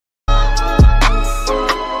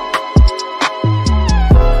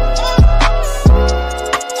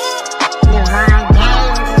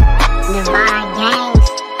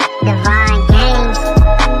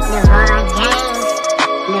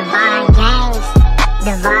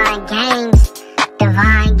Divine games,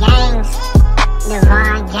 divine games,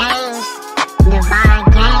 divine games,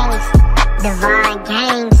 divine games, divine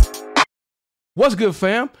games. What's good,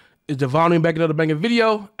 fam? It's Devon back another banging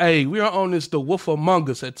video. Hey, we are on this The Wolf Among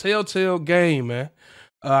Us, a telltale game, man.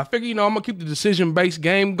 I figure, I'm gonna keep the decision-based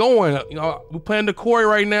game going. We're playing the Quarry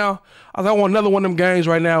right now. I want another one of them games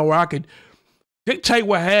right now where I could dictate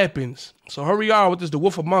what happens. So here we are with this The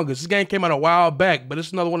Wolf Among Us. This game came out a while back, but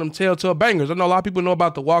it's another one of them telltale bangers. I know a lot of people know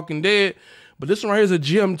about The Walking Dead, but this one right here is a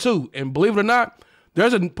gem too. And believe it or not,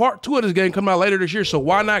 there's a part 2 of this game coming out later this year. So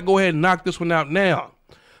why not go ahead and knock this one out now?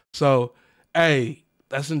 So, hey,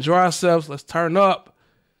 let's enjoy ourselves. Let's turn up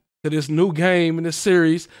to this new game in this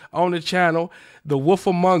series on the channel, The Wolf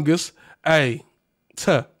Among Us. Hey,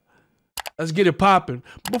 let's get it popping.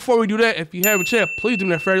 Before we do that, if you haven't checked, please do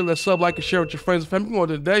me that favor. Let's sub, like, and share with your friends and family. More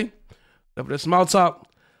today. After that small talk,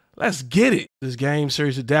 let's get it. This game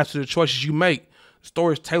series adapts to the choices you make. The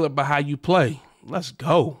story is tailored by how you play. Let's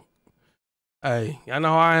go. Hey, I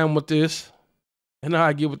know how I am with this. I know how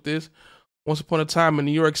I get with this. Once upon a time in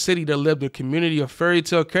New York City, there lived a community of fairy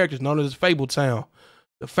tale characters known as Fabletown.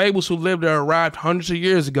 The Fables who lived there arrived hundreds of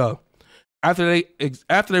years ago. After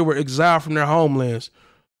they were exiled from their homelands,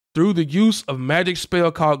 through the use of magic spell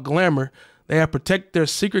called Glamour, they have protected their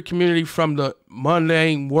secret community from the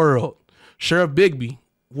mundane world. Sheriff Bigby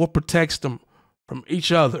will protect them from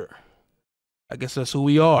each other. I guess that's who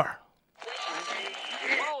we are.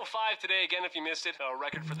 105 today again if you missed it. A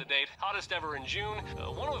record for the date. Hottest ever in June.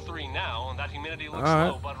 103 now. That humidity looks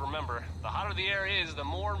low, but remember, the hotter the air is, the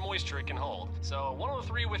more moisture it can hold. So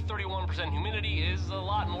 103 with 31% humidity is a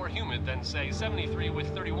lot more humid than, say, 73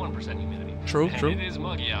 with 31% humidity. True. It is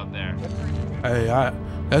muggy out there. Hey,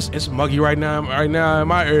 it's muggy right now. Right now in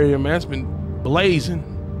my area, man, it's been blazing.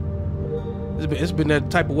 It's been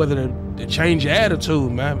that type of weather to change your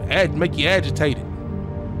attitude, man. Make you agitated.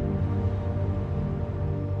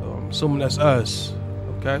 So I'm assuming that's us,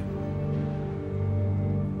 okay?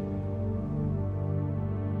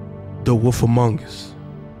 The Wolf Among Us.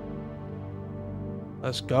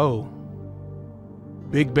 Let's go.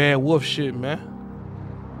 Big bad wolf shit, man.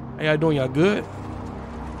 How y'all doing? Y'all good?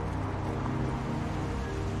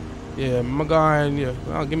 Yeah, my guy, yeah.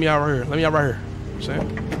 Oh, get me out right here. Let me out right here. You know what I'm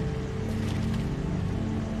saying?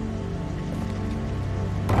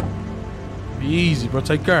 Be easy, bro.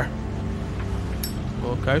 Take care.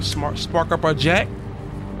 Okay, spark up our jack.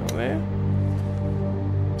 Oh,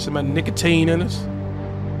 man. Some of that nicotine in us.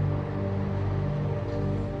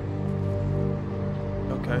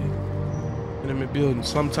 Okay. Intimate building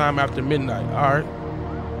sometime after midnight. All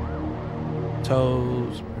right.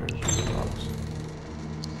 Toads.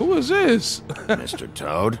 Who is this? Mr.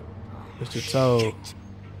 Toad. Mr. Toad.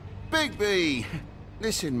 BIGSBY!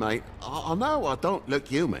 Listen, mate, I know I don't look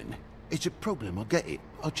human. It's a problem, I get it.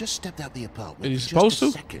 I just stepped out the apartment Are you for supposed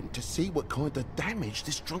just a to? second to see what kind of damage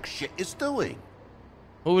this drunk shit is doing.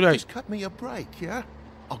 Who are they? Just cut me a break, yeah?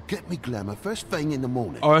 I'll get me glamour first thing in the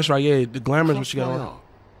morning. Oh, that's right. Yeah, the glamour is what Cross you got my on. arm.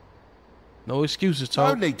 No excuses, No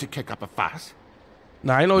Toad. need to kick up a fuss.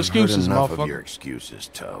 Nah, ain't no excuses, enough of motherfucker. your excuses,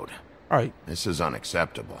 Toad. All right. This is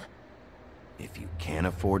unacceptable. If you can't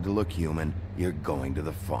afford to look human, you're going to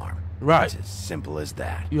the farm. Right. It's as simple as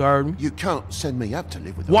that. You heard me. You can't send me up to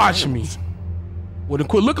live with Watch me. animals. Well, then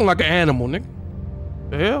quit looking like an animal, nigga.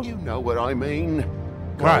 The hell? You know what I mean.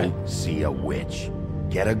 Go Right. see a witch.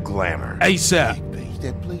 Get a glamour. ASAP. BIGSBY,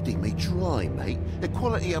 they're bleeding me dry, mate. The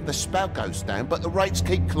quality of the spout goes down, but the rates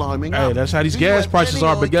keep climbing Hey, up. that's how these Do you gas have prices any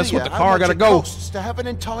are, but guess what? idea The how car much gotta it go. costs to have an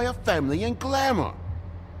entire family in glamour?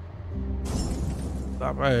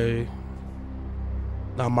 Stop. Hey.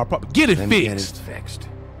 Nah, my problem. Get it Then get it fixed. fixed.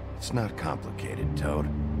 It's not complicated, Toad.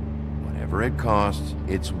 Whatever it costs,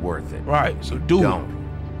 it's worth it. Right. So do it.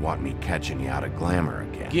 Don't want me catching you out of glamour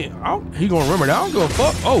again. Yeah, he gonna remember that. I don't give a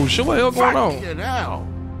fuck. Oh shit, what the hell going on? Fucking hell.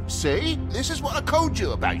 See? This is what I called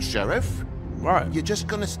you about, Sheriff. Right. You're just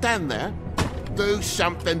gonna stand there? Do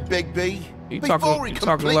something, BIGSBY. He Before talking he a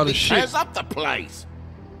lot of completely shit. tears up the place.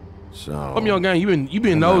 So, Come on, gang. You been what am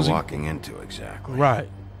I nosy. walking into exactly? Right.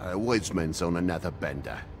 Woodsman's on another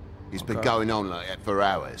bender. He's been Okay. going on like that for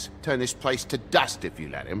hours. Turn this place to dust if you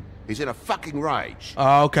let him. He's in a fucking rage.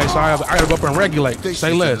 Okay, so I gotta go up and regulate. This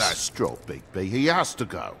Say is the less. last straw, BIGSBY. He has to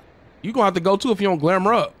go. You gonna have to go too if you don't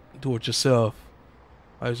glamour up. Do it yourself.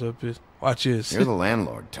 Watch this. You're the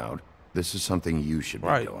landlord, Toad. This is something you should be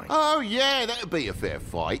Right. doing. Oh, yeah, that'd be a fair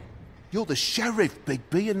fight. You're the sheriff,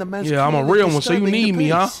 BIGSBY, and the man's Yeah, I'm a real one, so you disturbing need the me,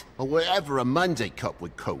 huh? peace. Or whatever a Monday cop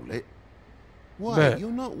would call it. Why, Bet. you're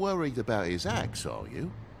not worried about his axe, are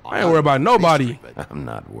you? I ain't worried about nobody. I'm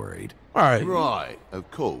not worried. All right. Right, of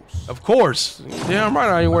course. Of course. Damn right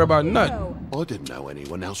I ain't worried about nothing. I didn't know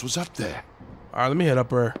anyone else was up there. All right, let me head up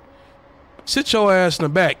there. Sit your ass in the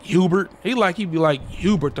back, Hubert. He be like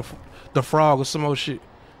Hubert the frog or some old shit.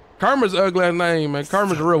 Kermit's ugly name, man.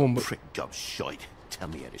 Kermit's a real one, but... Prick up shite. Tell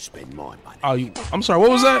me how to spend my money. Oh, I'm sorry, what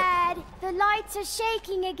was that? Dad, the lights are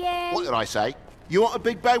shaking again. What did I say? You want a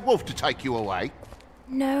big bad wolf to take you away?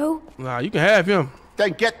 No. Nah, you can have him.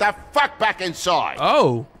 Then get the fuck back inside.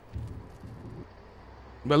 Oh.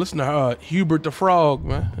 But listen to Hubert the frog,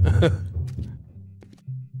 man.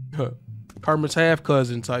 Kermit's half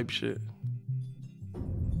cousin type shit.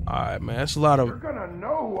 Alright, man, that's a lot of... You're gonna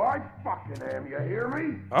know who I fucking am, you hear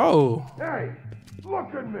me? Oh. Hey,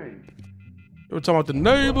 look at me. You were talking about the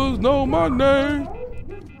neighbors know my name.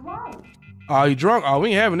 Oh, you drunk? Oh, we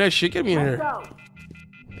ain't having that shit. Get me in here.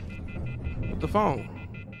 What the phone?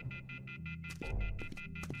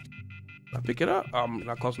 I pick it up? Oh, I'm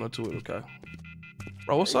not close enough to it, okay.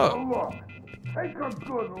 Bro, what's up? Look, take a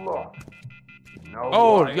good look. Know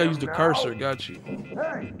Oh, who I you gotta am use the now? cursor. Got you.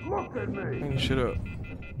 Hey, look at me. Hang shit up.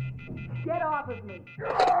 Get off of me.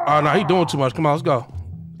 Oh, no, he doing too much. Come on, let's go.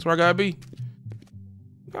 That's where I gotta be.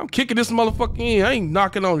 I'm kicking this motherfucker in. I ain't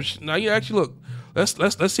knocking on shit. Now, you actually look. Let's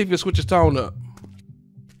see if it switches tone up.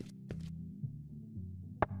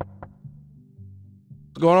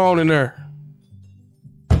 What's going on in there?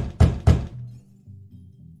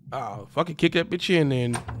 Oh, fucking kick that bitch in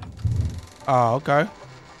then. Oh, okay.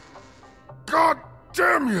 God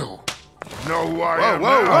damn you. Know who I am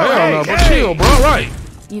whoa, now? whoa. Hell no, but chill, bro. Right.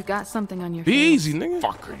 You've got something on your Be face. easy, nigga.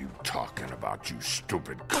 Fuck are you talking about, you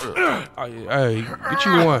stupid Oh, yeah, hey, get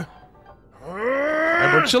you one. Hey,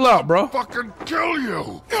 bro, chill out, bro. Fucking kill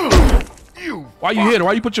you. You. Why you hit her?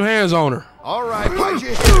 Why you put your hands on her? All right, why'd you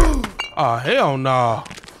hit her? Oh, hell no.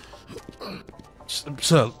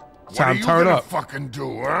 So, What are time you turn gonna up. fucking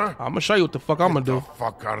do, huh? I'm gonna show you what the fuck I'm gonna Get do. the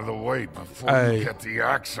fuck out of the way before Hey. you get the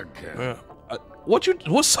axe again. Yeah.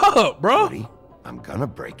 What's up, bro? Buddy, I'm gonna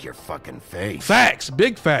break your fucking face. Facts,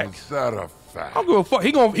 big facts. Is that a I fact? don't give a fuck.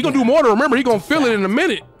 He gonna do more to remember. He gonna feel it in a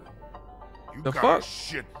minute. You the got fuck? a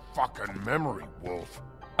shit fucking memory, Wolf.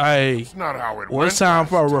 Hey, It's not how it well, went. it's time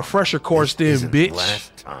for a last refresher course then, Isn't bitch.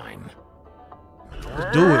 last time.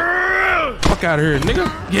 Do it. Fuck out of here, nigga.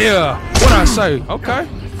 Yeah. What I say? Okay.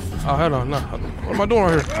 Oh, hold on. No. What am I doing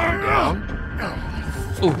here?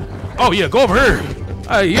 Ooh. Oh, yeah. Go over here.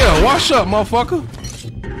 Hey, yeah. Wash up, motherfucker.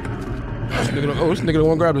 This nigga don't want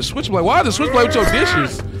to grab the switchblade. Why the switchblade with your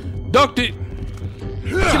dishes? Ducked it.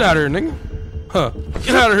 Get out of here, nigga. Huh.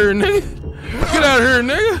 Get out of here, nigga. Get out of here,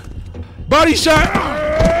 nigga. Body shot.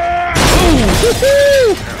 Ooh.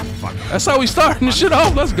 Woo-hoo. That's how we starting this shit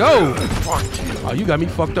off. Let's go. Oh, you got me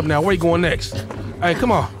fucked up now. Where you going next? Hey,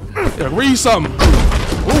 come on. Yeah, read something.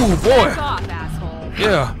 Ooh, boy. Off, asshole.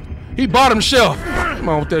 Yeah. He bottom shelf. Come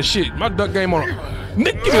on with that shit. My duck game on.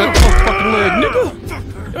 Nick, give me that motherfucking leg,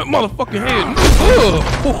 nigga. That motherfucking head.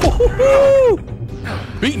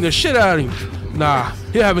 Ugh. Beating the shit out of him. Nah,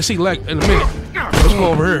 he'll have a seat like in a minute. Let's go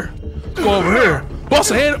over here. Let's go over here.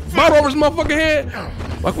 Bust a head, bite over his motherfucking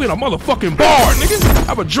head. Like we in a motherfucking bar, nigga.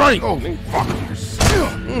 Have a drink. Oh, fuck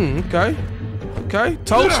yourself. Okay. Okay,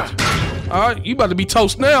 toast. Alright, you about to be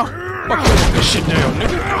toast now. Fuck that shit down,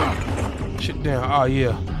 nigga. Shit down. Oh,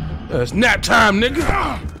 yeah. It's nap time, nigga.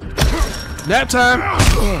 Nap time.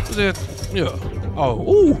 What's that? Yeah. Oh,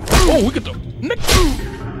 ooh. Oh, we get the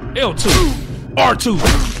nigga. L2. R2.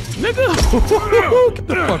 Nigga. Get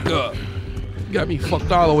the fuck up. You got me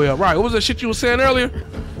fucked all the way up. Right, what was that shit you was saying earlier?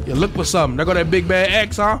 You look for something. There go that big bad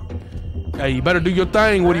X, huh? Hey, you better do your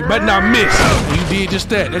thing with it. You better not miss. You did just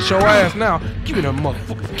that. That's your ass now. Give me that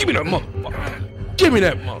motherfucker. Give me that motherfucker. Give me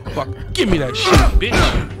that motherfucker. Give me that shit,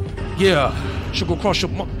 bitch. Yeah. Should go across your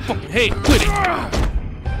motherfucking head with it.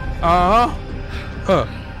 Uh-huh. Huh.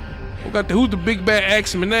 Who's the big bad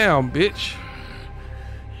axeman now, bitch?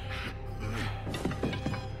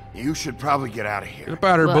 You should probably get out of Get here. up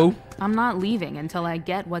out of here, Look, boo. I'm not leaving until I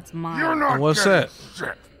get what's mine. You're not What's getting that?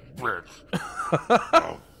 shit, bitch.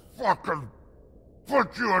 I'll fucking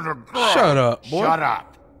put you in the ground. Shut up, boy. Shut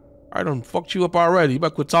up. I done fucked you up already. You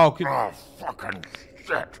better quit talking. Oh, fucking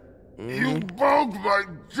shit. You broke my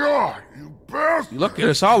jaw, you bastard. You lucky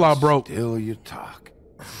that's all I broke. Till you talk.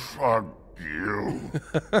 Fuck you.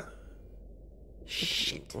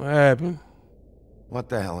 Shit. What happened? What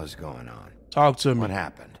the hell is going on? Talk to me. What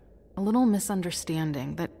happened? A little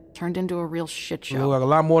misunderstanding that turned into a real shit You show. look like a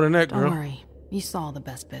lot more than that, Don't girl. worry. You saw the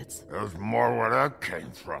best bits. There's more where that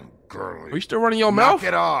came from, Are you girlie. still running your Knock mouth?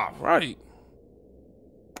 it off. Right.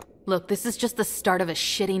 Look, this is just the start of a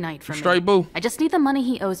shitty night for me. Straight boo. I just need the money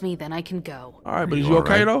he owes me, then I can go. All right, but you is you all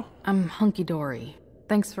okay right? though? I'm hunky-dory.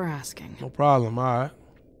 Thanks for asking. No problem. All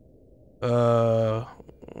right.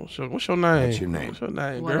 What's your name? What's your name? What's your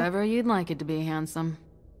name, girl? Whatever you'd like it to be, handsome.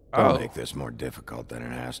 Don't make this more difficult than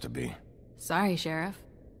it has to be. Sorry, Sheriff.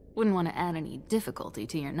 Wouldn't want to add any difficulty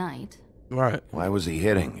to your night. Right. Why was he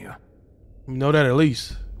hitting you? You know that at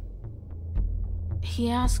least. He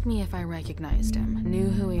asked me if I recognized him, knew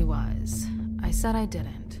who he was. I said I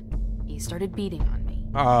didn't. He started beating on me.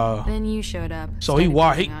 Then you showed up. So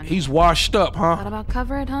he's washed up, huh? Thought about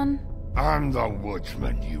cover it, hun? I'm the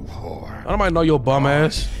woodsman, you whore. I might know your bum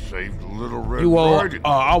ass. Saved Little Red You old, Riding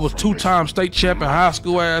I was from 2-time state champ in high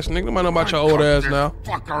school ass nigga. I might know about your old ass now.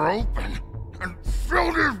 Fucker open and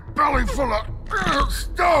filled his belly full of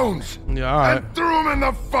stones. Yeah, alright. And threw him in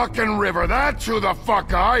the fucking river. That's who the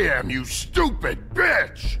fuck I am, you stupid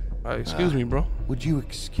bitch. Excuse me, bro. Would you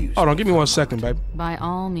excuse Hold on, give me 1 second, baby. By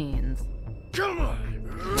all means. Come on.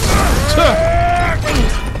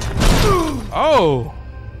 Oh.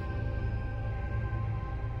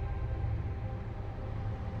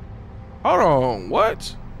 Hold on,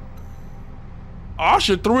 what? Oh, I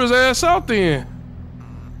should threw his ass out then.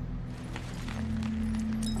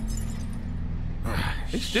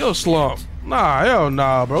 He's still slumped. Nah, hell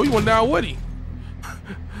nah, bro. You went down with him.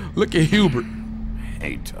 Look at Hubert.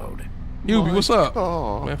 Hey, Toad. Hubert, what's up?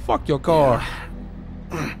 Oh. Man, fuck your car.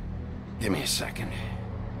 Give me a second.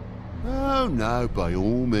 Oh, no, by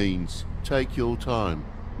all means. Take your time.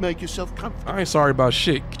 Make yourself comfortable. I ain't sorry about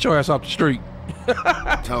shit. Get your ass off the street.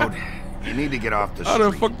 Toad, you need to get off the I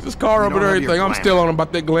done street. fucked this car You up and don't have your everything. I'm glamour. still on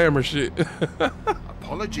about that glamour shit.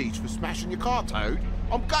 Apologies for smashing your car, Toad.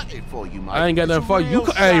 I'm gutted for you, mate. I ain't got It's nothing a for you.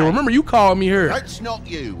 real Hey, shame. remember you called me here. That's not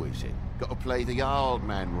you, is it? Got to play the old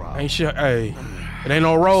man role. Ain't shit. Hey, it ain't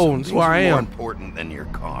no road. That's who I Things are more am. important than your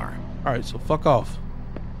car. All right, so fuck off.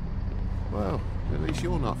 Well, at least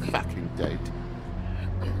you're not fucking dead.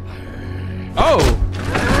 Oh.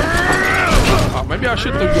 Oh, maybe I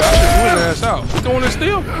should do his ass out. You doing this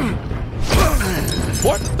still?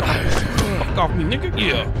 What the fuck off me, nigga?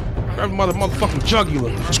 Yeah. Grab the motherfucking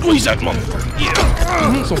jugular. Squeeze that motherfucker.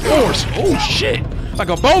 Yeah. Some force. Oh shit. Like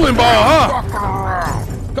a bowling ball, huh?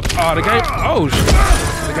 Oh, the game. Oh shit.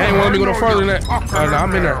 The game won't let me go no further than that. No,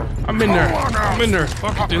 I'm in there. I'm in there. I'm in there.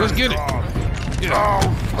 Fuck it, dude. Let's get it. Yeah.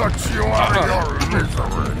 I'll put you out of your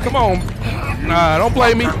misery. Come on. Nah, don't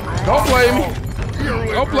play me. Don't play me.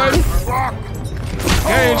 Don't play me.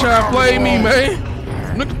 You ain't trying to play me, man.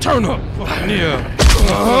 Nigga, turn up. Fucking yeah.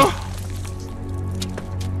 Uh-huh.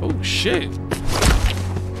 Oh, shit.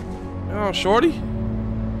 Oh, shorty.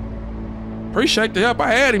 Appreciate the help.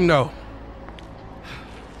 I had him, though.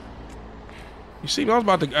 You see me? I was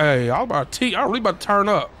about to, I was really about to turn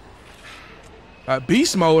up.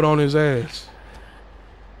 Beast mode on his ass.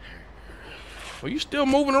 Are you still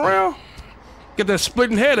moving around? Get that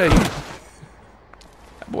splitting headache.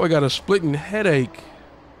 That boy got a splitting headache.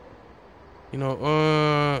 You know,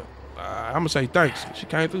 I'm gonna say thanks. She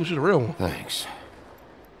came through. She's a real one. Thanks.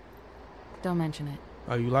 Don't mention it.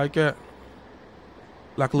 Oh, you like that?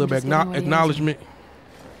 Like a little bit just giving what he owes acknowledgement.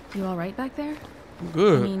 You all right back there? I'm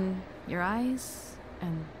good. I mean, your eyes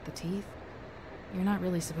and the teeth. You're not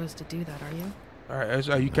really supposed to do that, are you? All right, that's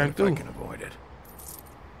how you came If I through. can avoid it.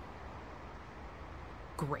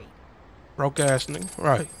 Great. Broke ass nigga.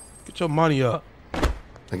 Right. Get your money up.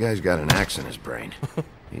 The guy's got an axe in his brain.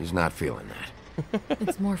 He's not feeling that.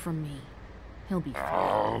 It's more from me. He'll be fine.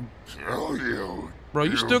 I'll kill you. Bro,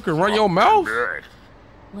 you still can run your mouth? Bitch.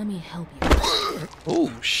 Let me help you.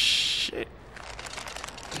 Oh, shit.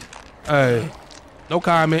 Hey, no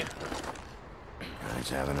comment. He's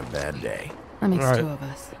having a bad day. That makes Right. 2 of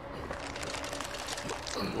us.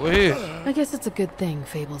 Go ahead. I guess it's a good thing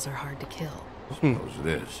fables are hard to kill. Suppose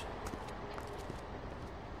it is.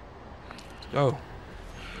 Go.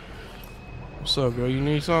 What's up, girl? You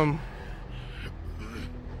need something?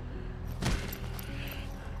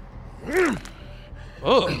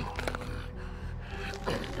 Ugh.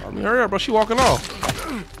 I mean, hurry up, bro. She walking off.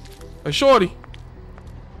 Hey, shorty.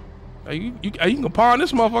 Hey, you can pawn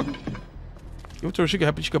this motherfucker. Give it to her. She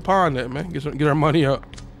can pawn that, man. Get her money up.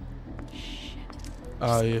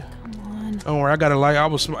 Oh yeah. Come on. Don't worry, I got a light. I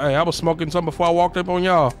was smoking something before I walked up on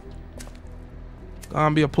y'all.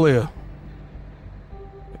 Gonna be a player.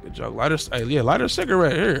 Make a joke. Light a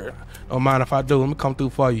cigarette here. Don't mind if I do. Let me come through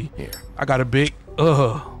for you. Here. I got a big.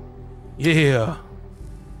 Yeah.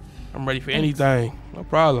 I'm ready for anything. No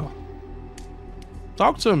problem.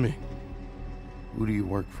 Talk to me. Who do you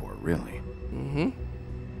work for, really? Mm-hmm.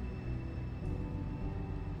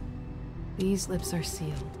 These lips are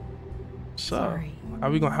sealed. So, Sorry.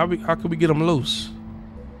 how can we get them loose?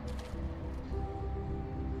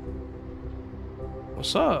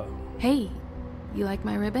 What's up? Hey, you like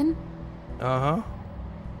my ribbon? Uh-huh.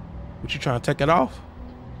 What, you trying to take it off?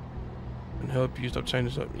 And help you stop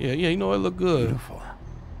changing stuff. Yeah, you know it look good. Beautiful.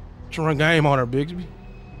 Let's run game on her, Bigsby.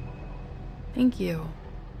 Thank you.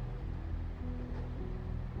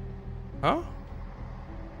 Huh?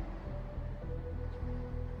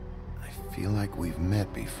 I feel like we've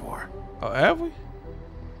met before. Oh, have we?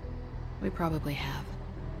 We probably have.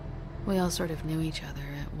 We all sort of knew each other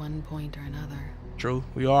at one point or another. True.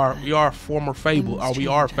 We are former Fables. Or we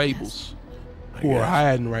are Fables. Who are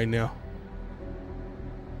hiding right now.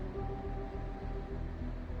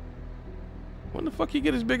 When the fuck he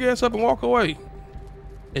get his big ass up and walk away?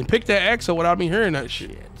 And pick that axle without me hearing that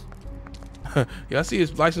shit. Yeah, I see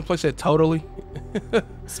his license plate said totally.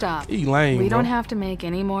 Stop. He lame, We don't bro. have to make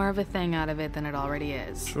any more of a thing out of it than it already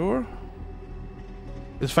is. Sure.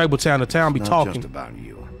 This Fable town to town be It's talking. not just about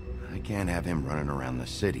you. I can't have him running around the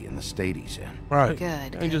city in the state he's in. Right.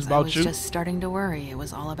 Good. Ain't just 'cause I about was you. just starting to worry it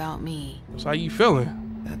was all about me. That's how you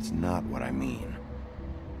feeling. That's not what I mean.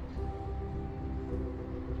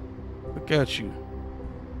 Look at you.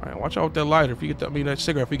 All right, watch out with that lighter. If you get that, that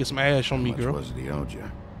cigarette, if you get some ash on me, How much girl. was it he owed you?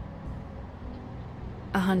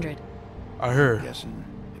 100. I heard. Guessing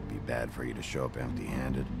it'd be bad for you to show up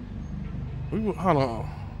empty-handed. Hold on.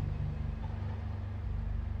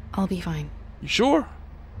 I'll be fine. You sure?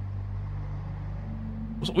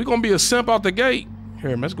 So we gonna be a simp out the gate.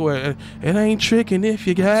 Here, let's go ahead. It ain't tricking if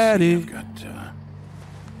you got it. I've got,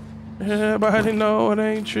 Everybody know it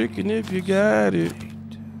ain't tricking if you got it.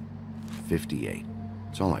 58.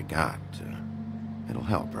 It's all I got. It'll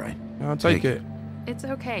help, right? I'll take it. It's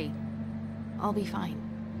okay. I'll be fine.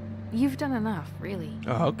 You've done enough, really.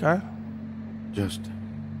 Oh, okay. Just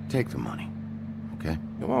take the money, okay?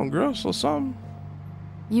 Come on, girl. So something.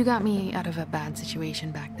 You got me out of a bad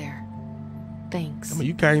situation back there. Thanks. I mean,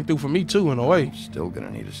 you came through for me too, in a way. Still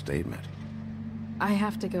gonna need a statement. I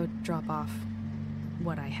have to go drop off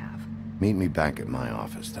what I have. Meet me back at my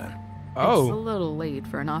office then. It's a Oh. little late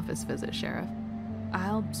for an office visit, Sheriff.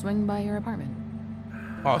 I'll swing by your apartment.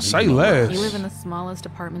 Oh, say less. You live in the smallest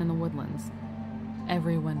apartment in the Woodlands.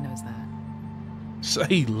 Everyone knows that.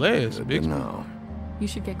 Say less, big. No. You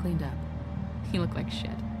should get cleaned up. You look like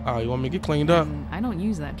shit. Oh, you want me to get cleaned up? And I don't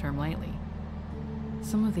use that term lightly.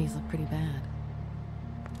 Some of these look pretty bad.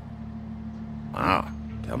 Wow.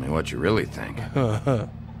 Tell me what you really think.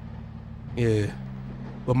 Yeah.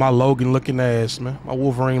 But my Logan looking ass, man. My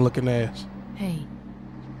Wolverine looking ass. Hey.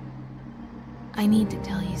 I need to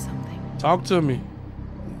tell you something. Talk to me.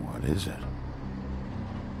 What is it?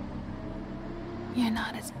 You're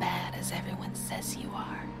not as bad as everyone says you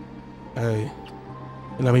are. Hey.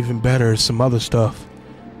 And I'm even better at some other stuff.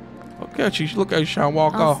 Look at you. Look at you trying to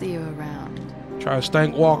walk I'll off. see you around. Try to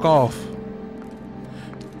stank walk off.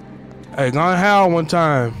 Hey, gonna howl one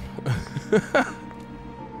time.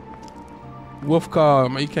 Wolf call,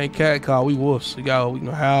 man. You can't cat call. We wolves. We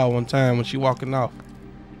gonna howl one time when she walking off.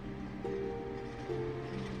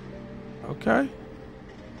 Okay.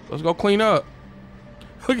 Let's go clean up.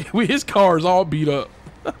 Look at his car is all beat up.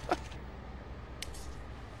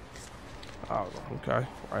 Oh, okay.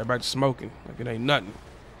 Right back to smoking. Like it ain't nothing.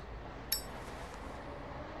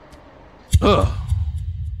 Ugh.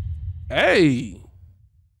 Hey.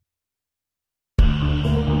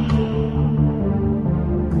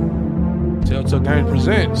 Telltale Game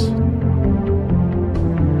presents.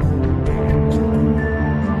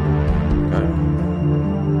 Okay.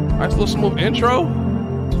 Nice little smooth intro.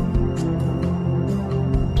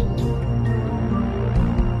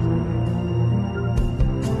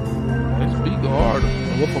 Let's be hard.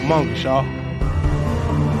 Wolf Among Us, y'all.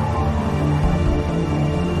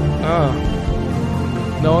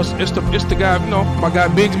 No, it's the guy, you know, my guy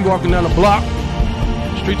BIGSBY walking down the block,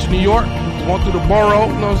 streets of New York, going through the borough,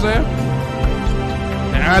 you know what I'm saying?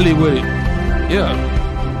 The alley with it. Yeah.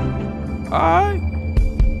 Alright.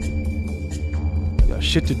 Got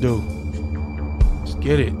shit to do. Let's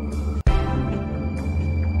get it.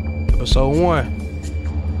 Episode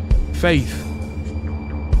 1. Faith.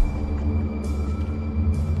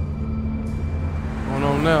 What's going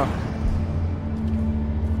on now?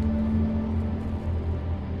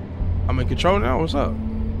 I'm in control now. What's up?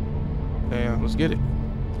 Damn, let's get it.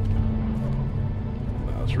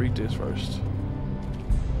 Let's read this first.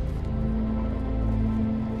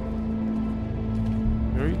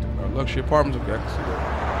 Read our luxury apartments. Okay, I can see that.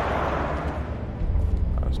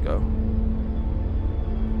 All right, let's go.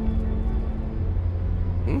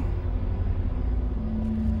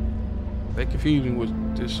 They confusing with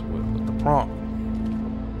this with the prompt.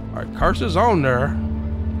 All right, curses on there.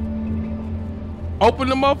 Open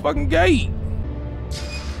the motherfucking gate.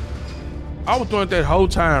 I was doing it that whole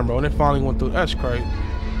time, bro, and it finally went through. That's crazy.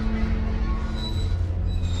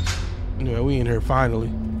 Anyway, we in here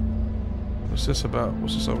finally. What's this about?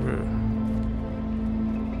 What's this over here?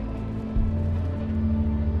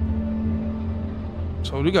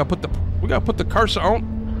 So we gotta put the cursor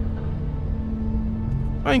on.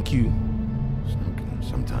 Thank you. Snow can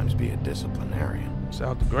sometimes be a disciplinarian. It's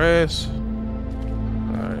out the grass. All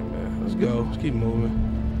right, man. Let's go. Let's keep moving.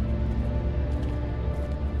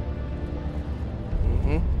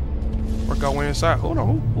 Work our way inside. Hold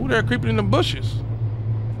on. Who there creeping in the bushes?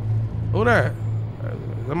 Who that?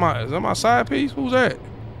 Is that my side piece? Who's that?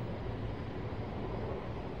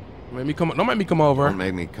 Don't make me come over. Don't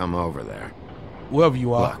make me come over there. Whoever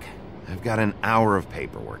you are. Look, I've got an hour of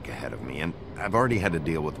paperwork ahead of me, and I've already had to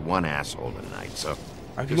deal with one asshole tonight, so...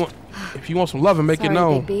 If you want some loving, make it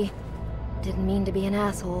known. Sorry, Bigby. Didn't mean to be an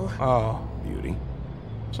asshole. Oh. Beauty.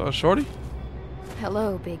 So, shorty?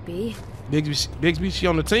 Hello, Bigby. Bigsby, she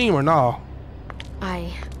on the team or nah?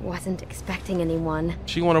 I wasn't expecting anyone.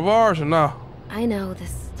 She one of ours or nah? I know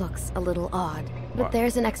this looks a little odd, but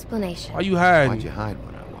there's an explanation. Why you hiding? Why'd you hide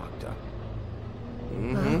when I walked up?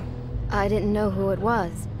 Well, I didn't know who it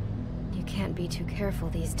was. You can't be too careful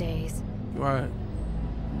these days. Right.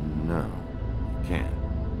 No, you can't.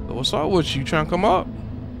 So what's up with you? Trying to come up?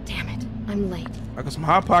 Damn it, I'm late. I got some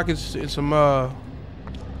Hot Pockets and some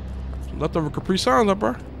leftover Capri Suns up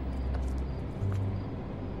there.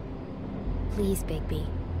 Please, Bigby.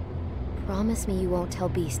 Promise me you won't tell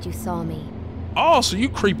Beast you saw me. Oh, so you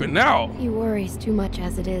creeping out. He worries too much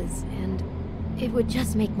as it is, and it would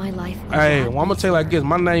just make my life a Hey, lot well, I'm gonna tell you like this.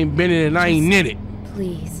 My name Bennett and I ain't in it.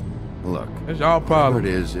 Please. Look, it's y'all problem.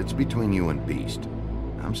 Whatever it is, it's between you and Beast.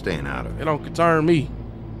 I'm staying out of it. It don't concern me.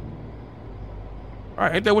 All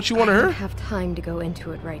right, ain't that what you want to I hear? don't have time to go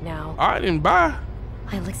into it right now. I didn't buy.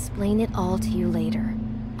 I'll explain it all to you later.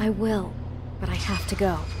 I will, but I have to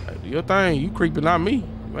go. Hey, do your thing. You creeping, not me.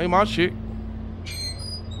 It ain't my shit.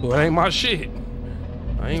 Well, it ain't my shit.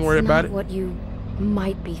 I ain't worried about it. What you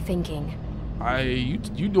might be thinking.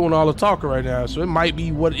 You doing all the talking right now, so it might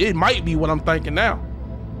be what I'm thinking now.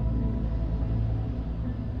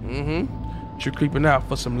 You're creeping out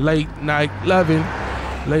for some late night loving.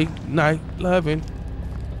 Late night loving.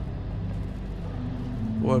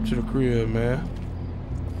 Go up to the crib, man.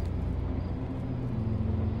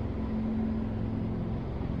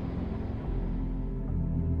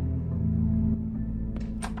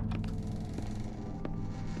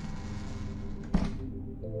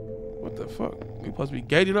 What the fuck? We supposed to be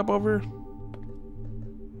gated up over here?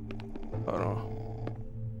 Hold on.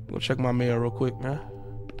 Go check my mail real quick, man.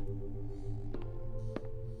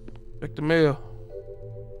 Check the mail.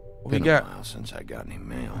 What we got? Been a while since I got any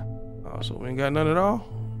mail. Oh, so we ain't got none at all?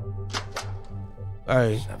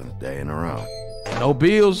 Hey. 7th day in a row. No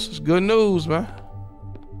bills. It's good news, man.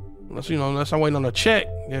 Unless I'm waiting on a check.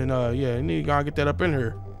 Then yeah, you need to go and get that up in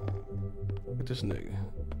here. Look at this nigga.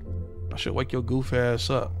 I should wake your goof ass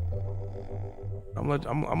up. I'm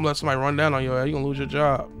gonna let somebody run down on your ass. You gonna lose your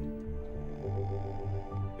job.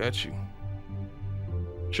 Got you.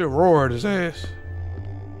 Should roar at his ass.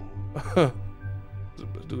 Let's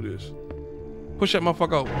do this. Push that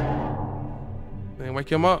motherfucker over. Then wake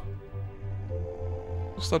him up.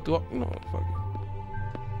 Slept through, you know, fuck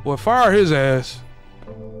it. Boy, fire his ass.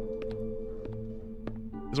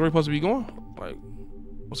 Is where we supposed to be going? Like,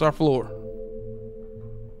 what's our floor?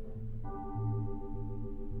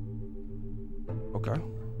 Okay.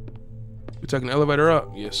 We taking the elevator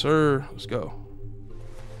up? Yes, sir. Let's go.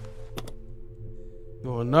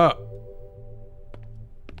 Going up.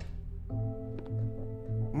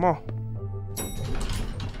 Come on.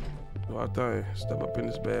 Do our thing. Step up in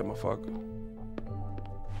this bad motherfucker.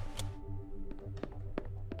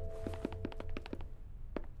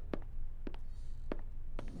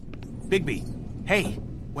 Bigby, hey,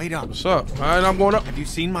 wait up. What's up? All right, I'm going up. Have you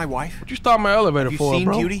seen my wife? What you start my elevator for, bro? Have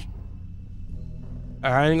you seen Beauty?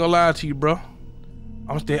 I ain't gonna lie to you, bro.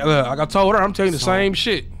 I'm staying. Like I told her, I'm telling you the same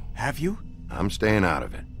shit. Have you? I'm staying out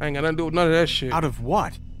of it. I ain't got nothing to do with none of that shit. Out of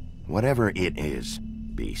what? Whatever it is,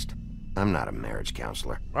 Beast. I'm not a marriage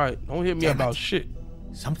counselor. Right, don't hit me about shit.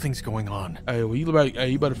 Something's going on. Hey, well,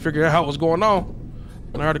 you better figure out what's going on.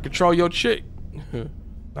 Learn how to control your chick.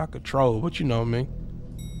 Not control, but you know what I mean.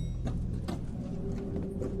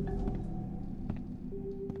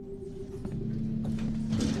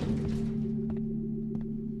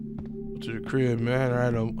 To the crib, man.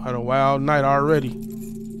 I had a wild night already.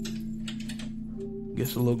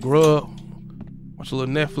 Get a little grub, watch a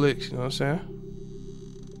little Netflix. You know what I'm saying?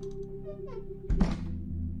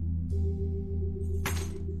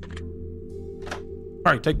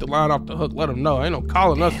 All right, take the line off the hook. Let them know. Ain't no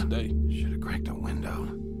calling us today. Should have cracked a window.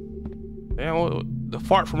 Damn, the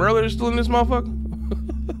fart from earlier is still in this motherfucker.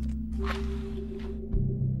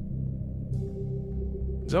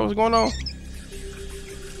 Is that what's going on?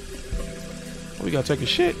 Oh, we gotta take a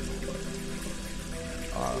shit.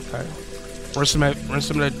 Oh, okay. Rinse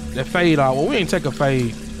some of that fade out. Well, we ain't take a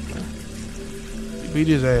fade. We beat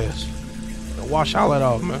his ass. Wash all that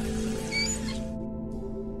off, man.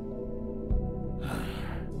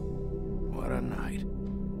 What a night.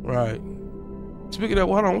 Right. Speaking of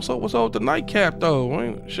that, hold on. What's up with the nightcap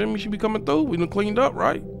though? Shouldn't we should be coming through? We done cleaned up,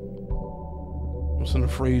 right? What's in the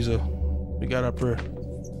freezer? We got up here.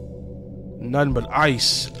 Nothing but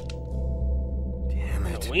ice. Damn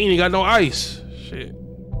it. We ain't got no ice. Shit.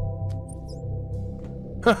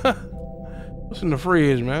 What's in the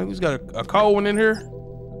fridge, man? He's got a cold one in here.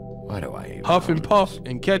 Why do I even Huff and puff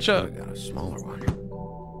and ketchup. I got a smaller one.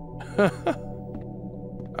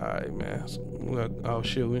 Alright, man. Oh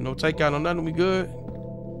shit, we no takeout, no nothing. We good.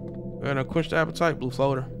 We're gonna quench the appetite. Blue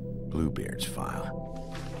floater. Bluebeard's file.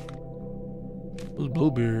 Who's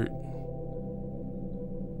Bluebeard?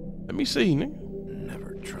 Let me see, nigga.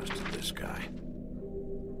 Never trusted this guy.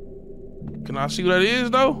 Can I see what that is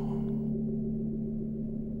though?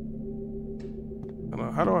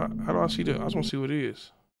 How do I see that? I just want to see what it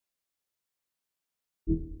is.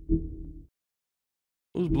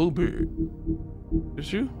 Who's Bluebeard?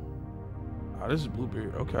 It's you? Oh, this is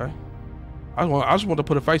Bluebeard. Okay. I just want to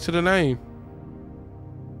put a face to the name.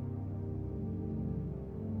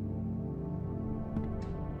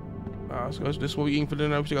 So this is what we eating for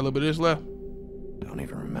dinner. We still got a little bit of this left. Don't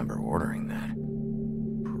even remember ordering that.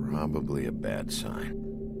 Probably a bad sign.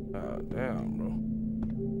 Damn, bro.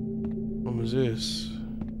 What was this?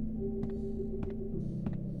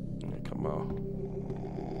 Come on.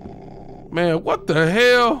 Man, what the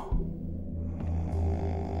hell?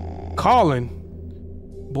 Colin.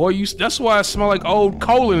 Boy, that's why it smell like old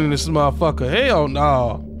colon in this motherfucker. Hell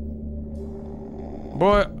no.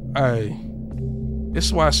 Boy, hey. This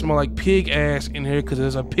is why I smell like pig ass in here, because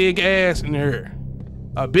there's a pig ass in here.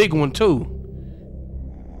 A big one too.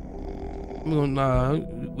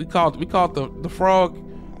 We called the frog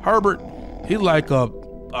Herbert. He like a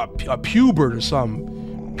pubert or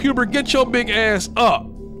something. Pubert, get your big ass up.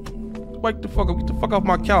 Wake the fuck up. Get the fuck off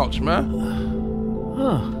my couch, man.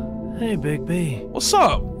 Oh, hey, Big B. What's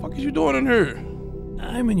up? What the fuck is you doing in here?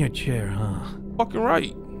 I'm in your chair, huh? Fucking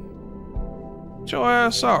right. Get your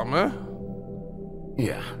ass out, man.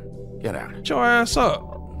 Yeah, get out. Get your ass up.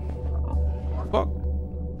 Fuck.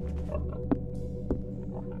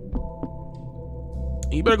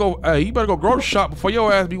 You better go. Hey, you better go grocery shop before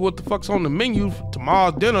your ass be what the fuck's on the menu for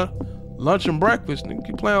tomorrow's dinner, lunch and breakfast. Nigga,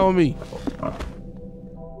 keep playing on me.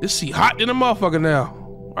 This seat hot than a motherfucker now.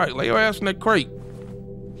 All right, lay your ass in that crate.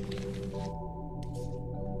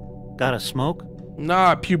 Got a smoke?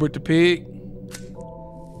 Nah, Pubert the pig.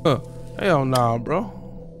 Hell nah, bro.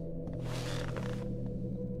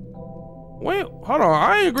 Wait, hold on.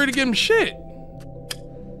 I ain't agree to give him shit.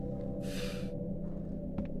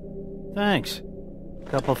 Thanks.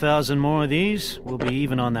 Couple thousand more of these, we'll be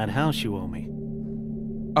even on that house you owe me.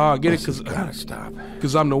 Get it, cause gotta stop.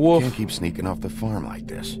 Cause I'm the wolf. Can't keep sneaking off the farm like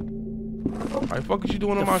this. Alright, fuck is you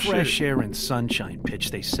doing on my shit? The fresh air and sunshine pitch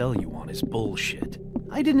they sell you on is bullshit.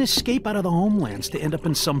 I didn't escape out of the homelands to end up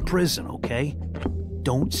in some prison, okay?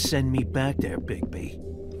 Don't send me back there, Bigby.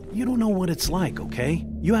 You don't know what it's like, okay?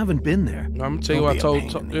 You haven't been there. I'm gonna tell you what I told.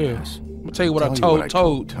 Yeah, I'm gonna tell you what I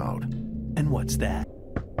told Toad. And what's that?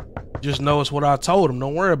 Just know it's what I told him.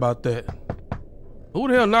 Don't worry about that. Who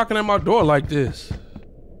the hell knocking at my door like this?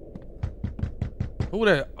 Who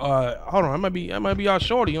that? Hold on. That might be our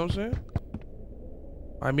shorty. You know what I'm saying?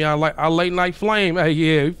 I mean, our late night flame. Hey,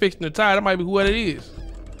 yeah, we fixing the tie. That might be who it is.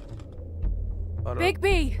 Big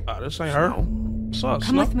B. This ain't her. What's up?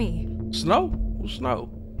 Come with me. Snow? Who's Snow?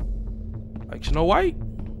 Like Snow White?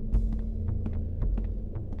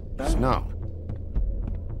 Snow.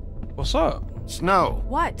 What's up? Snow.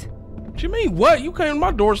 What? What you mean, what? You came to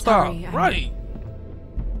my doorstep. Sorry, Right.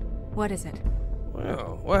 What is it?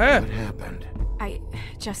 Well, what happened? What happened? I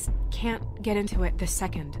just can't get into it this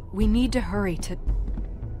second. We need to hurry to...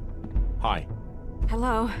 Hi.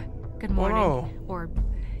 Hello. Good morning. Oh. Or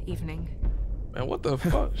evening. Man, what the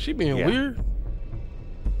fuck? She being weird?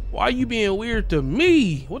 Why you being weird to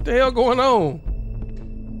me? What the hell going on?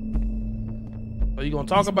 Are you gonna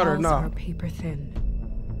talk about it or not? These walls are paper thin.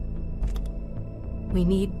 We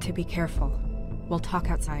need to be careful. We'll talk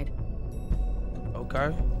outside.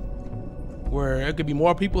 Okay. Where it could be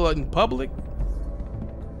more people in public?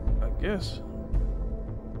 I guess.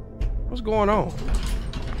 What's going on?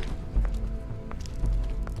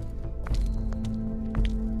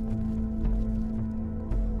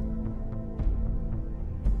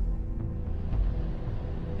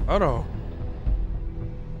 Hold on.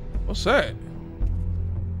 What's that?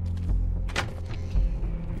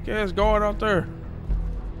 Gas guard out there.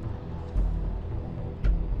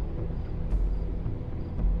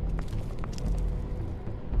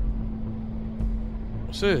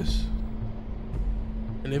 What's this?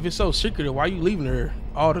 And if it's so secretive, why are you leaving her?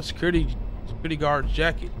 Oh, the security guard's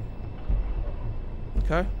jacket.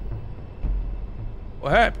 Okay.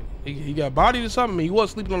 What happened? He got bodied or something? He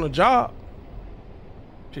was sleeping on the job.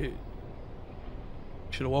 Shit.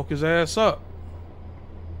 Should have woke his ass up.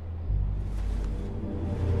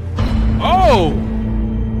 Oh!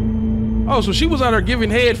 Oh, so she was out there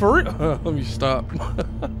giving head for real. Let me stop.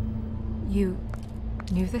 You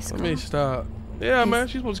knew this girl? Let me stop. Yeah, man,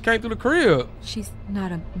 she's supposed to came through the crib. She's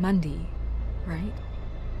not a Mundy, right?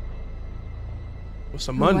 What's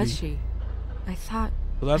a Mundy? Who was she? I thought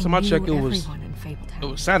The last time I checked, it was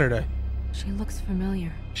Saturday. She looks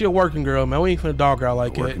familiar. She a working girl, man. We ain't finna dog her out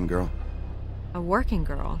like that. Working girl? A working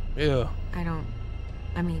girl? Yeah.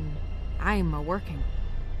 I mean, I'm a working.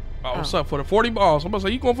 Oh, what's up for the 40 balls? Somebody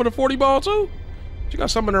say, you going for the 40 ball too? She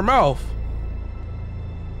got something in her mouth.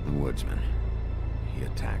 The woodsman. He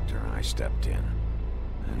attacked her. I stepped in.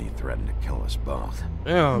 And he threatened to kill us both.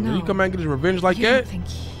 Damn, did he come back and get his revenge like that?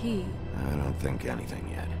 I don't think anything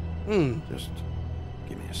yet. Just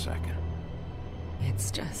give me a second.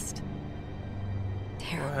 It's just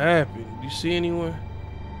terrible. What happened? Do you see anyone?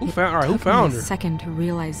 Who found her? It took me a second to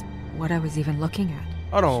realize what I was even looking at.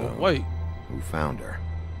 Hold on, wait. Who found her?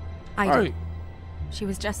 I did. She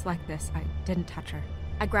was just like this. I didn't touch her.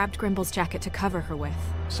 I grabbed Grimble's jacket to cover her with.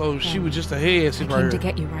 So she was just a head sitting right here. I here. came to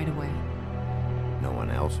get you right away. No one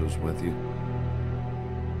else was with you?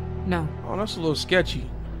 No. Oh, that's a little sketchy.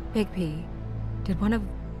 Big P, did one of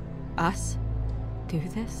us do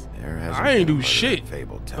this? There hasn't I ain't been do a shit.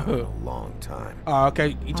 Fable town in a long time. Oh,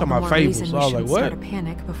 okay. You talking about Fables? So I was like, what? Start a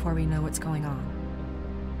panic before we know what's going on.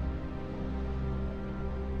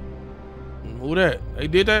 Who that? They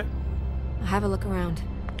did that? I'll have a look around.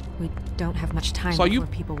 We don't have much time before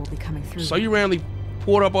people will be coming through. So you randomly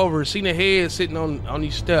pulled up over, seen a head sitting on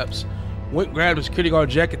these steps, went grabbed the security guard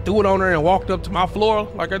jacket, threw it on her, and walked up to my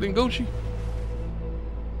floor like I didn't Gucci.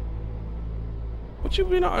 What you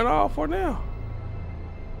been in all for now?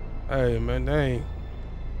 Hey man, dang.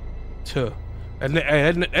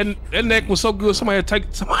 That neck was so good. Somebody had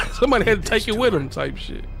to take it with him, type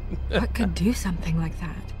shit. What could do something like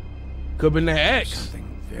that? Could have been the axe.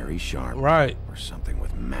 Something very sharp. Right. Or something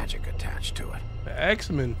with magic attached to it. The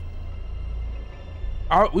axeman.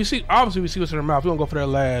 We see what's in her mouth. We don't go for that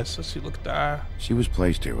last. Let's see. Look at the eye. She was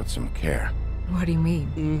placed here with some care. What do you mean?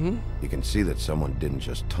 Mm-hmm. You can see that someone didn't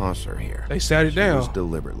just toss her here. They sat it down. She was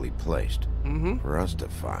deliberately placed for us to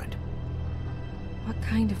find. What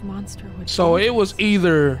kind of monster would? So it was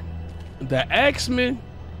either the axeman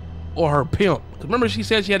or her pimp. Remember, she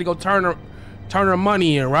said she had to go turn her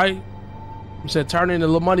money in, right? We said turn in the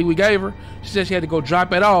little money we gave her. She said she had to go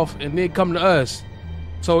drop it off and then come to us.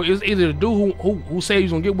 So it's either the dude who said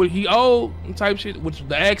he's gonna get what he owed type shit, which is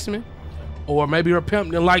the axeman, or maybe her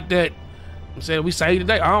pimp didn't like that and said we saved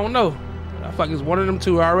today. I don't know. I feel like it's one of them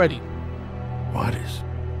two already. What is?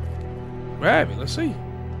 Grab it. Let's see.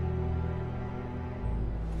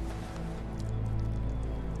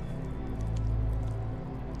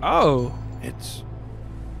 Oh, it's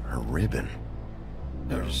her ribbon.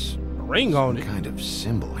 There's a ring on it. Kind of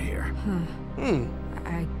symbol here.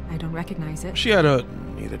 I don't recognize it. She had a.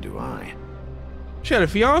 Neither do I. She had a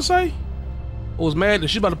fiance who was mad that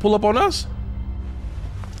she about to pull up on us.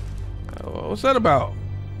 What's that about?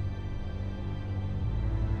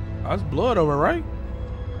 That's blood over, right?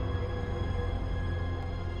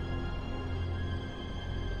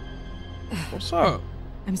 What's up?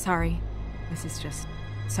 I'm sorry. This is just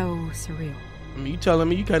so surreal. I mean, you telling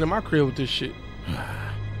me you came to my crib with this shit?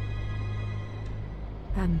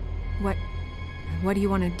 What do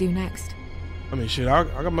you want to do next? I mean, shit, I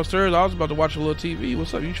got my stairs. I was about to watch a little TV.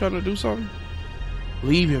 What's up? You trying to do something?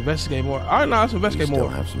 Leave, investigate more. All right, now let's investigate more. We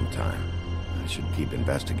still have some time. I should keep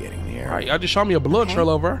investigating the area. All right, y'all just showed me a blood trail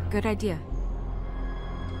over her. Good idea.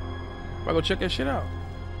 I go check that shit out.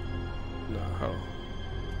 Nah, hold on.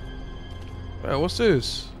 Hey, what's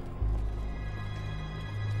this?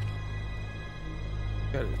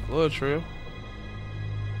 Got a blood trail.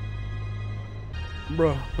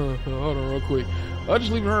 Bro, hold on real quick. I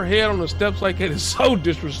just leaving her head on the steps like that is so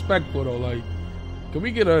disrespectful though. Like, can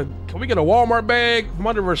we get a Walmart bag from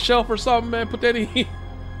under her shelf or something, man? Put that in.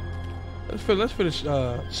 Let's finish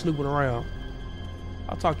snooping around.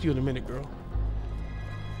 I'll talk to you in a minute, girl.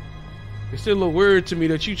 It's still a little weird to me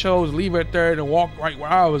that you chose to leave it there and walk right where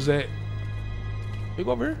I was at. We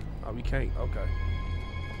go over here? Oh, we can't. Okay.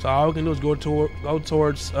 So all we can do is go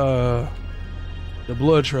towards the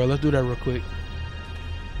blood trail. Let's do that real quick.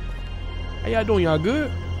 How y'all doing? Y'all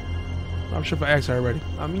good? I'm sure if I asked her already.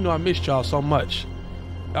 You know I missed y'all so much.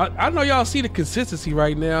 I know y'all see the consistency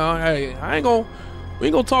right now. Hey, we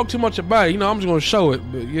ain't gonna talk too much about it. You know, I'm just gonna show it.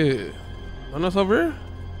 But yeah, nothing else over here.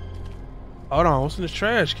 Hold on, what's in this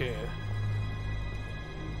trash can?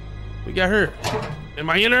 We got her. Am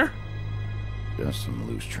I in there? Just some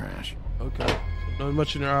loose trash. Okay, not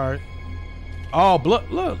much in there. All right. Oh, blood!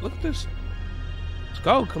 Look at this. Let's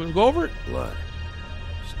go. Let's go over it. Blood.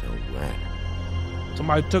 Still red.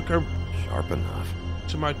 Somebody took her. Sharp enough.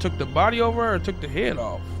 Somebody took the body over or took the head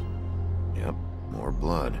off. Yep, more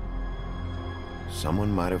blood.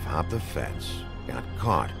 Someone might have hopped the fence, got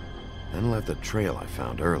caught, then left the trail I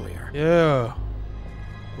found earlier. Yeah.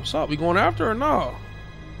 What's up? We going after her or no?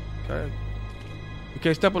 Okay. You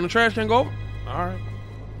can't step on the trash can, go over? All right.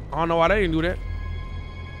 I don't know why they didn't do that.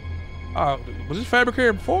 Was this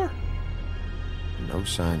fabricated before? No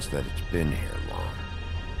signs that it's been here long.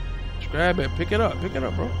 Just grab it. Pick it up,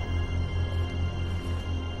 bro.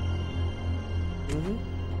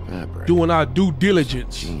 Fabric. Doing our due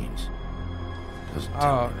diligence. Jeans.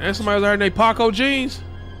 And somebody's wearing they Paco jeans.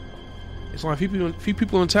 It's only a few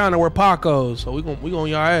people in town that wear Pacos, so we on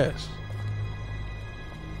your ass.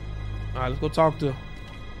 All right, let's go talk to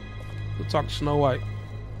Snow White.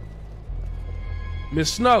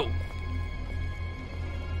 Miss Snow.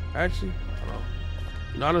 Actually, I don't know.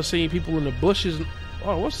 You know, I done seen people in the bushes.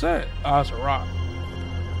 Oh, what's that? Oh, it's a rock.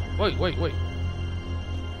 Wait. Look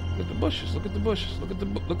at the bushes. Look at the bushes. Look at the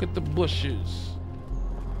bushes.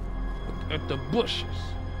 Look at the bushes.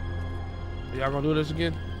 Y'all gonna do this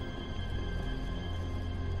again?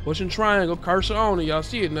 Pushing triangle, cursor on it. Y'all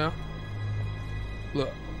see it now. Look,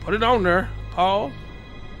 put it on there. Pause.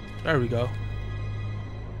 There we go.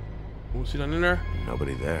 Want to see nothing in there?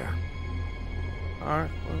 Nobody there. All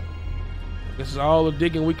right. Well, this is all the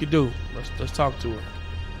digging we could do. Let's talk to her.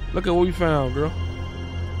 Look at what we found, girl.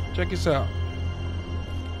 Check this out.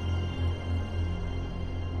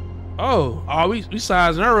 Oh, we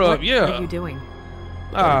sizing her up, yeah. What are you doing?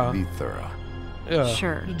 Be thorough. Yeah.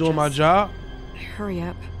 Sure. Just doing my job. Hurry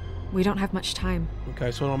up. We don't have much time.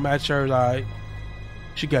 Okay, so it don't match hers, all right.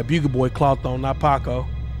 She got Bugle Boy cloth on, not Paco.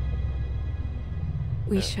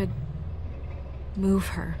 We should move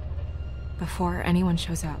her before anyone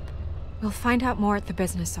shows up. We'll find out more at the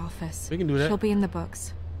business office. We can do that. She'll be in the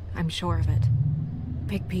books. I'm sure of it.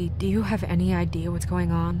 Bigby, do you have any idea what's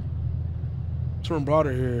going on? Someone brought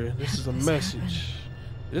her here. This is a message.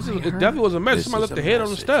 It heard. definitely was a message. This Somebody is left a the head on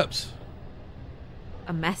the message. steps.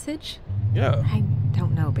 A message? Yeah. I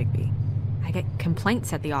don't know, Bigby. I get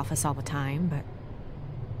complaints at the office all the time, but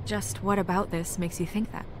just what about this makes you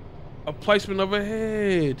think that? A placement of a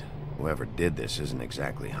head. Whoever did this isn't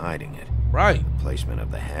exactly hiding it. Right. The placement of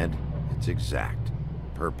the head, it's exact,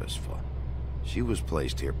 purposeful. She was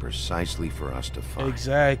placed here precisely for us to find.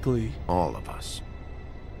 Exactly. All of us.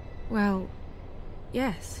 Well,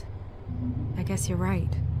 yes. I guess you're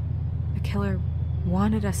right. The killer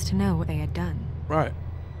wanted us to know what they had done. Right.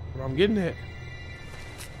 What I'm getting at.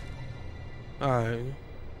 Alright.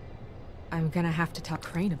 I'm gonna have to talk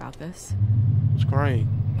Crane about this. It's Crane.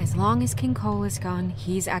 As long as King Cole is gone,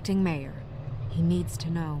 he's acting mayor. He needs to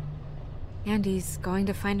know. And he's going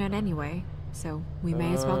to find out anyway, so we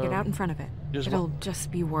may as well get out in front of it. It'll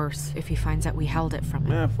just be worse if he finds out we held it from him.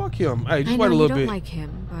 Man, fuck him. Hey, just I wait a know little you bit. don't like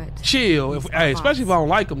him, but chill. Especially if I don't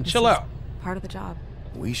like him, chill out. Part of the job.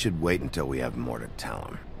 We should wait until we have more to tell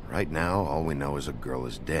him. Right now, all we know is a girl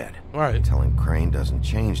is dead. Right. Telling Crane doesn't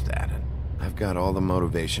change that, and I've got all the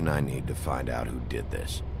motivation I need to find out who did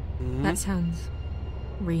this. That sounds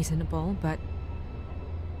reasonable, but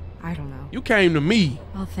I don't know. You came to me.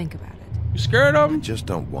 I'll think about it. You scared of I him? just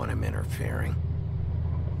don't want him interfering.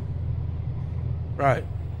 Right.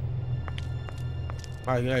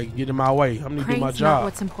 Hey, get in my way. I'm gonna do my Crane's job. not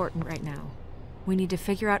what's important right now. We need to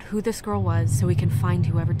figure out who this girl was so we can find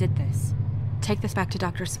whoever did this. Take this back to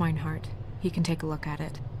Dr. Swinehart. He can take a look at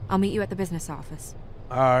it. I'll meet you at the business office.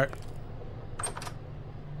 Alright.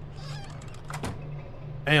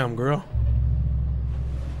 Damn, girl.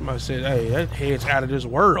 Somebody said, hey, that head's out of this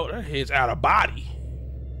world. That head's out of body.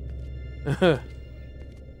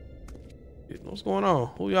 What's going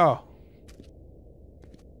on? Who y'all?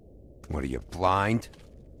 What are you, blind?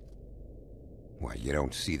 Why, you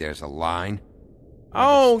don't see there's a line? I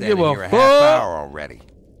don't give a here fuck. a half hour already.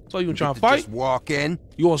 So you trying to Just fight? walk in?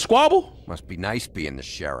 You want to squabble? Must be nice being the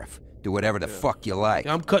sheriff. Do whatever the fuck you like.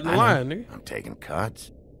 Yeah, I'm cutting the line, nigga. I'm taking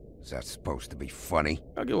cuts. Is that supposed to be funny?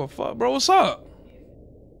 I give a fuck, bro. What's up?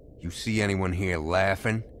 You see anyone here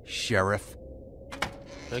laughing, sheriff?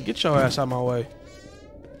 Man, get your ass out my way.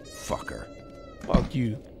 Fucker. Fuck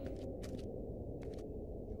you.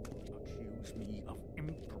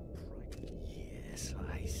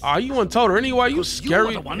 Ah, you wouldn't told her anyway. You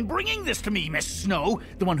scary. You're the one bringing this to me, Miss Snow.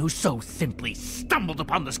 The one who so simply stumbled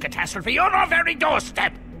upon this catastrophe on our very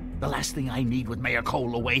doorstep. The last thing I need with Mayor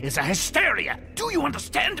Cole away is a hysteria. Do you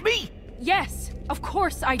understand me? Yes, of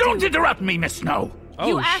course I do. Don't interrupt me, Miss Snow.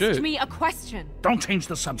 You asked me a question. Don't change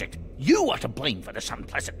the subject. You are to blame for this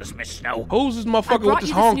unpleasantness, Miss Snow. Who's this motherfucker with this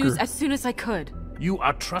honker? I brought you this news as soon as I could. You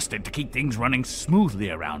are trusted to keep things running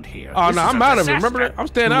smoothly around here. Oh, no, I'm out of it. Remember that? I'm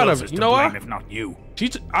staying out of it. You know what? If not you.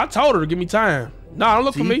 I told her to give me time. Nah, don't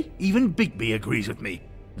look for me. Even BIGSBY agrees with me,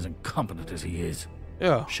 as incompetent as he is.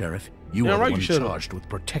 Yeah. Sheriff, you are the one charged with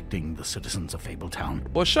protecting the citizens of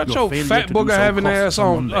Fabletown. Well, shut your fat booger having ass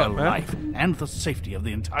on up, man. Life and the safety of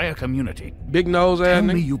the entire community. Big nose ass nigga.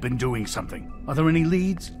 Tell me you've been doing something. Are there any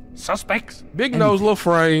leads? Suspects? Big nose, little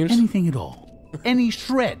frames. Anything at all. Any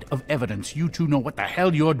shred of evidence you two know what the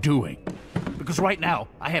hell you're doing. Because right now,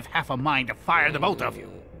 I have half a mind to fire the both of you.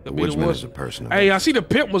 The woodsman is a person. Hey, I see the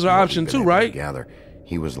pimp was an option too, right? Gather,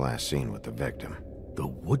 he was last seen with the victim. The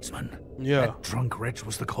woodsman? Yeah. That drunk wretch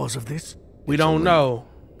was the cause of this? We don't know.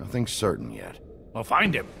 Nothing's certain yet. Well,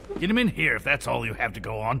 find him. Get him in here if that's all you have to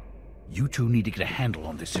go on. You two need to get a handle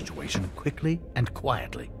on this situation quickly and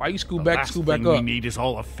quietly. Why you scoot back up? The last thing we need is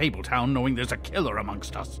all of Fabletown knowing there's a killer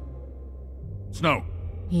amongst us. Snow.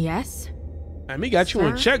 Yes? And he got you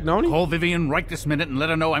in check, don't he? Call Vivian right this minute and let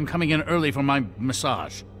her know I'm coming in early for my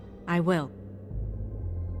massage. I will.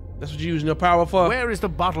 That's what you're using your power for? Where is the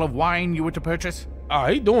bottle of wine you were to purchase? Oh,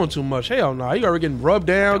 he doing too much. Hell no. He already getting rubbed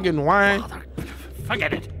down, getting wine. Bother.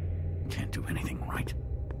 Forget it. Can't do anything right.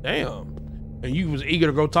 Damn. And you was eager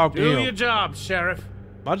to go talk to him. Do your job, Sheriff.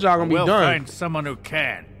 My job gonna be done. We'll find someone who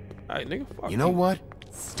can. Hey, nigga, fuck you know what?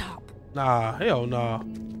 Stop. Nah, hell nah.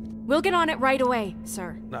 We'll get on it right away,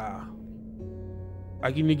 sir. Nah.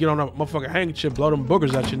 Like you need to get on a motherfucking handkerchief, blow them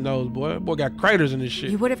boogers out your nose, boy. That boy got craters in this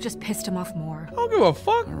shit. You would have just pissed him off more. I don't give a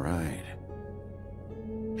fuck. All right.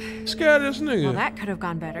 Scared this nigga. Well, that could have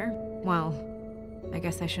gone better. Well, I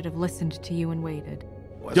guess I should have listened to you and waited.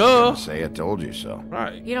 Wasn't gonna say I told you so.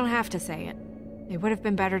 Right. You don't have to say it. It would have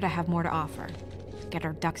been better to have more to offer. Get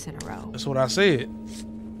our ducks in a row. That's what I said.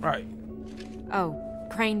 Right. Oh,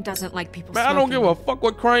 Crane doesn't like people Man, smoking. I don't give a fuck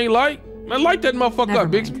what Crane like. Man, light that motherfucker Never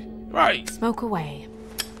up, mind. BIGSBY. Right. Smoke away.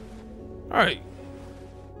 Alright.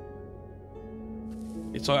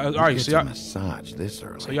 It's alright, so y'all massage this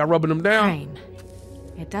early. So y'all rubbing them down? Crane.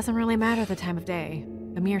 It doesn't really matter the time of day.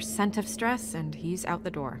 A mere scent of stress and he's out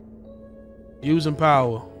the door. Using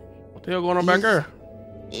power. What the hell going on back there?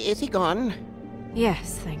 Is he gone?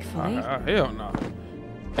 Yes, thankfully. Hell no.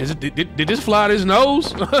 Is it? Did this fly out his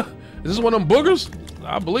nose? Is this one of them boogers?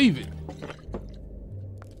 I believe it.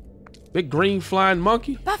 Big green flying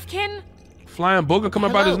monkey? Buffkin! Flying booger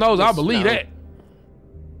coming up out his nose? I believe that.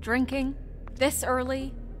 Drinking? This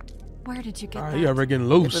early? Where did you get that? He ever getting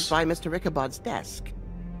loose. It was by Mr. Ichabod's desk.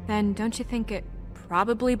 Then don't you think it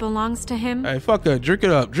probably belongs to him? Hey, fuck that. Drink it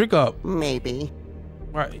up. Drink up. Maybe.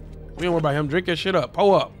 Right. We don't worry about him. Drink that shit up.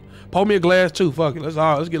 Pour up. Pour me a glass too. Fuck it.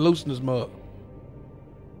 Let's get loose in this mug.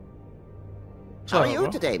 How are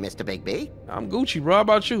you today, Mr. BIGSBY? I'm Gucci, bro. How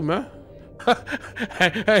about you, man?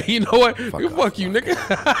 Hey, you know what? Fuck you,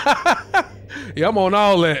 nigga. Yeah, I'm on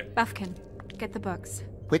all that. Buffkin, get the books.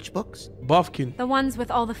 Which books? Buffkin. The ones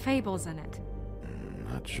with all the fables in it.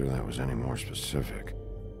 Not sure that was any more specific.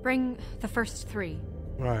 Bring the first 3.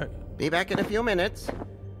 Right. Be back in a few minutes.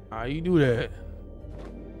 How you do that?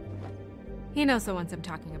 He knows the ones I'm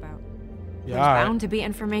talking about. Yeah, There's bound to be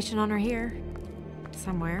information on her here.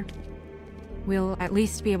 Somewhere. We'll at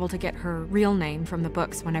least be able to get her real name from the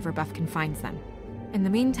books whenever Buffkin finds them. In the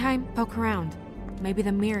meantime, poke around. Maybe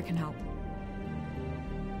the mirror can help.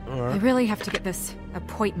 Right. I really have to get this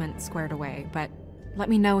appointment squared away, but let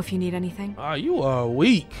me know if you need anything. You are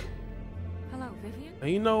weak. Hello, Vivian?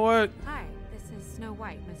 And you know what? Hi, this is Snow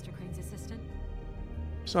White, Mr. Crane's assistant.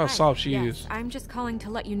 That's how soft she is. I'm just calling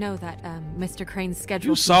to let you know that Mr. Crane's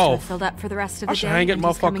schedule You seems to have soft. filled up for the rest of the I day. should hang that and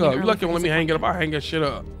he's coming motherfucker up. in You early lucky for to let his me hang it up. I hang that shit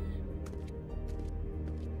up.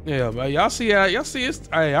 Yeah, man. Y'all see it's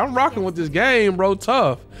hey, I'm rocking with this game, bro.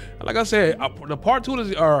 Tough. Like I said, the part 2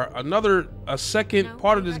 is a second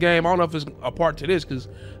part of this game. I don't know if it's a part to this because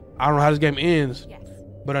I don't know how this game ends. Yes.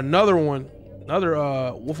 But another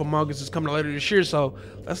Wolf Among Us is coming later this year. So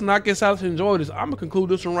let's knock this out to enjoy this. I'm gonna conclude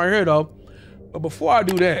this one right here though. But before I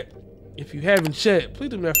do that, if you haven't yet, please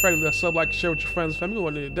do me a favor, let sub, like, share with your friends, family.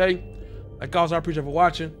 One day today. Like always, I appreciate you for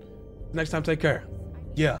watching. Next time, take care.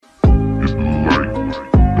 Yeah.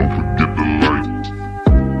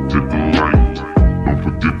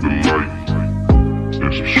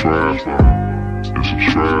 Subscribe button. And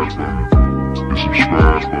subscribe button. And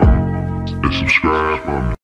subscribe button. And subscribe button.